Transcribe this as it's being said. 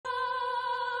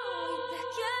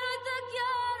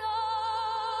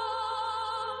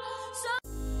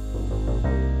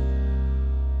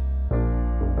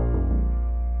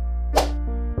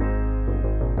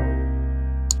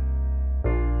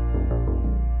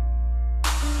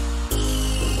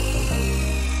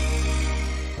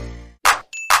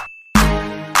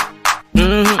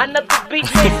Another beat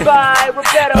made by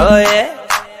Roberto. Oh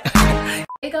yeah.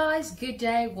 Hey guys, good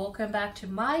day. Welcome back to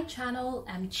my channel.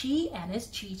 I'm Chi and it's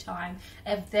Chi time.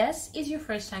 If this is your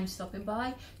first time stopping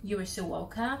by, you are so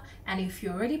welcome. And if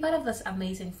you're already part of this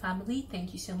amazing family,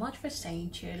 thank you so much for staying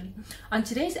tuned. On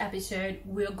today's episode,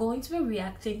 we're going to be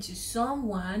reacting to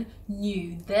someone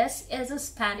new. This is a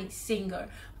Spanish singer.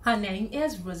 Her name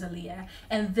is ROSALÍA,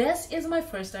 and this is my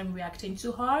first time reacting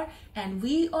to her, and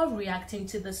we are reacting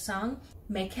to the song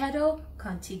Me Quedo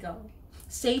Contigo.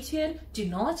 Stay tuned, do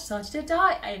not touch the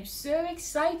dial. I am so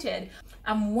excited.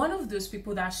 I'm one of those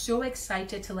people that are so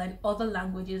excited to learn other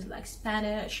languages like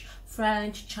Spanish,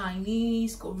 French,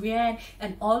 Chinese, Korean,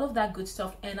 and all of that good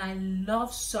stuff. And I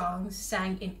love songs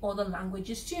sang in other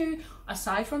languages too,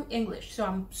 aside from English. So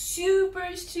I'm super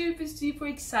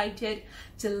excited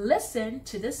to listen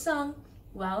to this song.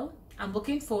 Well, I'm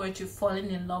looking forward to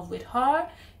falling in love with her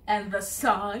and the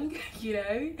song, you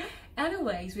know.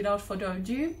 Anyways, without further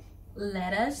ado,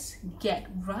 let us get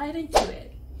right into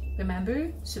it.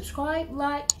 Remember, subscribe,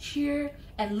 like, share,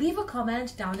 and leave a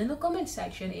comment down in the comment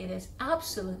section. It is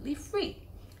absolutely free.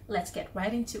 Let's get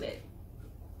right into it.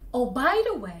 Oh, by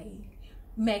the way,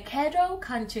 Me Quedo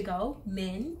Contigo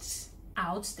means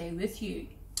I'll stay with you.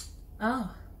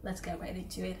 Oh, let's get right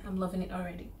into it. I'm loving it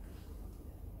already.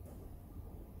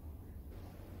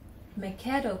 Me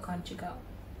Quedo Contigo.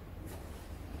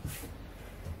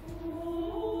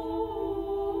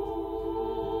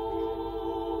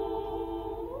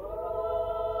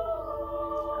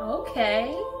 Okay,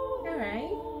 all right.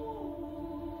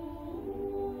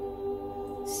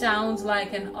 Sounds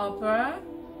like an opera.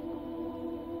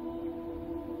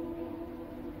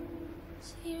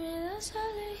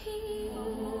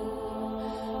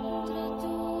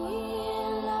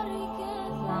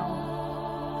 Wow.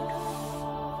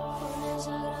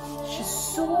 She's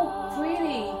so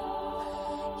pretty.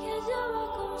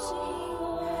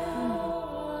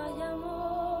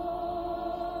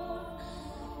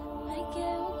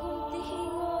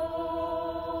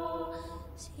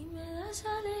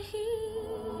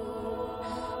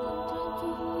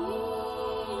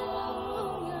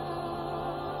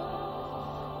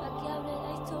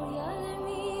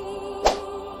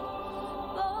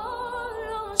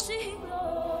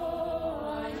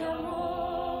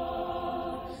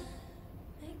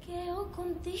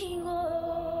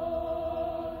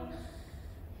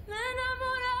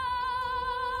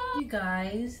 You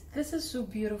guys, this is so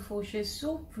beautiful. She's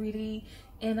so pretty,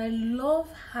 and I love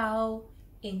how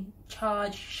in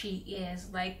charge she is.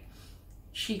 Like,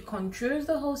 she controls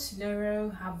the whole scenario.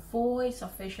 Her voice, her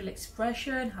facial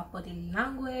expression, her body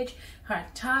language, her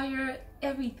attire,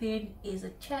 everything is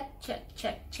a check.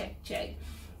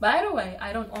 By the way,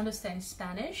 I don't understand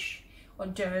Spanish,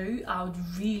 although I would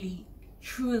really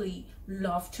truly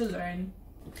love to learn.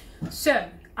 So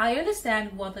I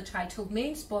understand what the title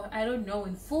means, but I don't know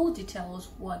in full details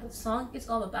what the song is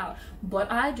all about.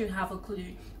 But I do have a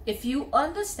clue. If you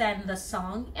understand the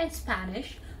song in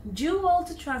Spanish, do well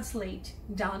to translate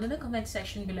down in the comment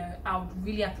section below. I would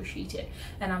really appreciate it,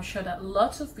 and I'm sure that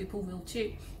lots of people will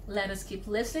too. Let us keep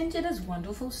listening to this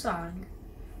wonderful song.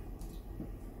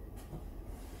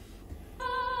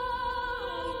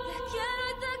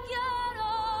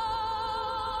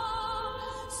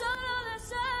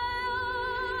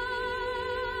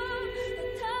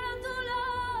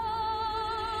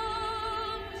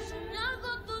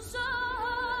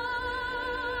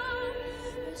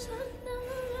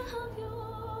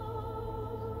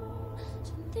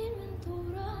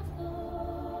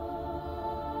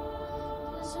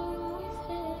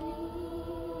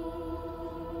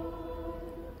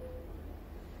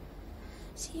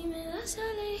 Si me das a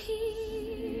elegir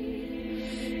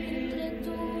entre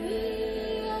tú y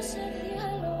ese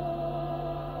cielo,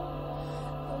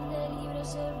 donde libre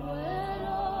se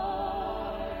vuelo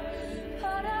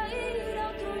para ir a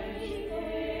otro nido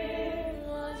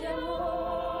de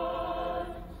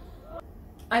amor.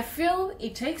 I feel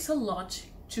it takes a lot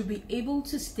to be able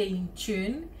to stay in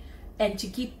tune and to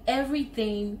keep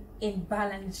everything in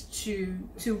balance to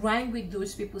rhyme with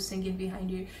those people singing behind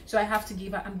you. So I have to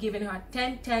give her, I'm giving her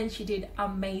 10/10. She did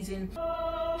amazing.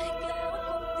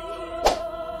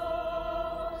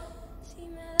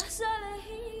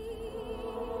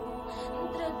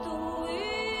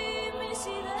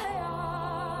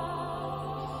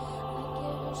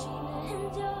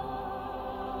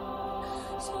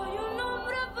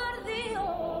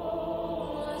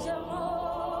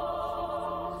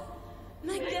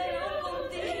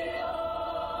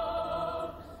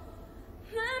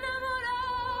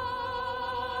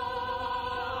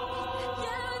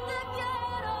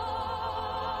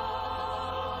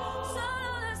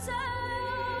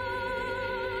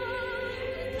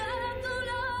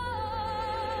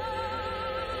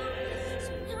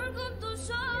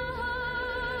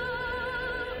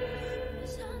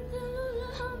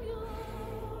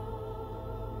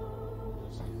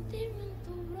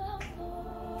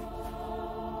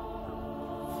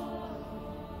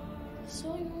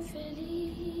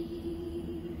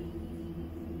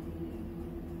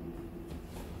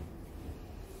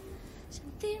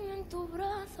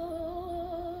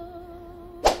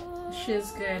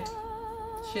 She's good.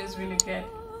 She's really good.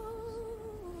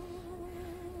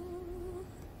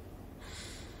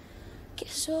 Que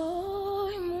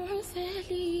soy muy feliz.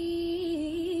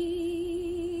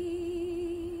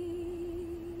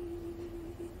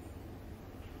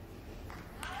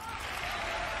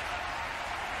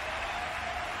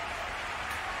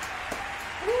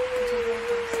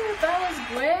 Ooh, that was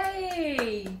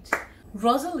great.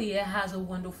 ROSALÍA has a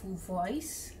wonderful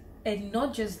voice, and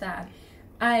not just that,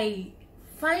 I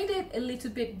find it a little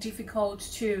bit difficult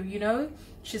to, you know,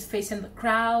 she's facing the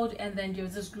crowd and then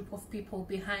there's this group of people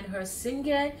behind her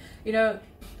singing. You know,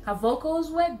 her vocals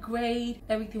were great,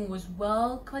 everything was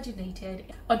well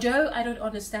coordinated. Although I don't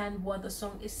understand what the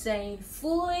song is saying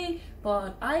fully,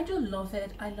 but I do love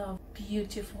it. I love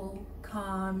beautiful,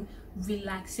 calm,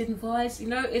 relaxing voice. You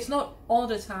know, it's not all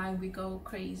the time we go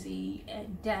crazy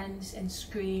and dance and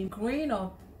scream. Growing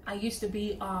up, I used to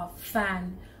be a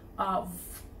fan of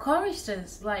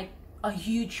choristers, like a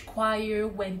huge choir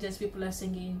when these people are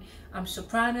singing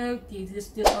soprano,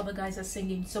 the other guys are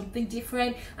singing something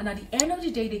different, and at the end of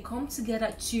the day they come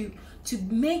together to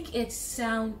make it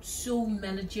sound so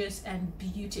melodious and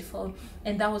beautiful.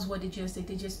 And that was what they just did.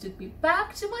 They just took me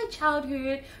back to my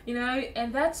childhood, you know,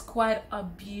 and that's quite a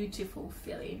beautiful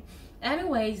feeling.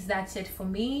 Anyways, that's it for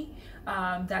me.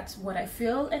 That's what I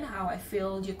feel and how I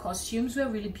feel. Your costumes were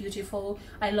really beautiful.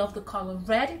 I love the color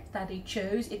red that they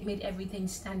chose. It made everything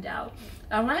stand out.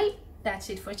 All right, that's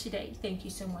it for today. Thank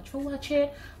you so much for watching.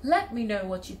 Let me know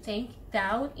what you think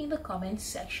down in the comment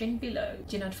section below.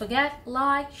 Do not forget,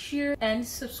 like, share and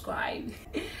subscribe.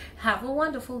 Have a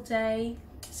wonderful day.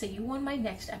 See you on my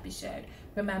next episode.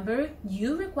 Remember,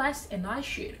 you request and I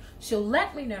shoot. So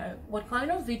let me know what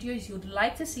kind of videos you'd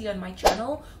like to see on my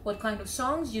channel, what kind of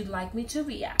songs you'd like me to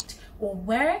react, or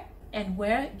where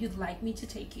you'd like me to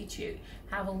take you to.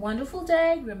 Have a wonderful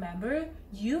day. Remember,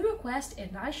 you request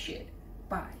and I shoot.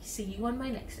 Bye. See you on my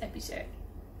next episode.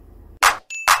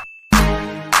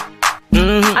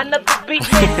 Another beat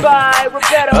made by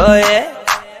Roberto. Oh yeah.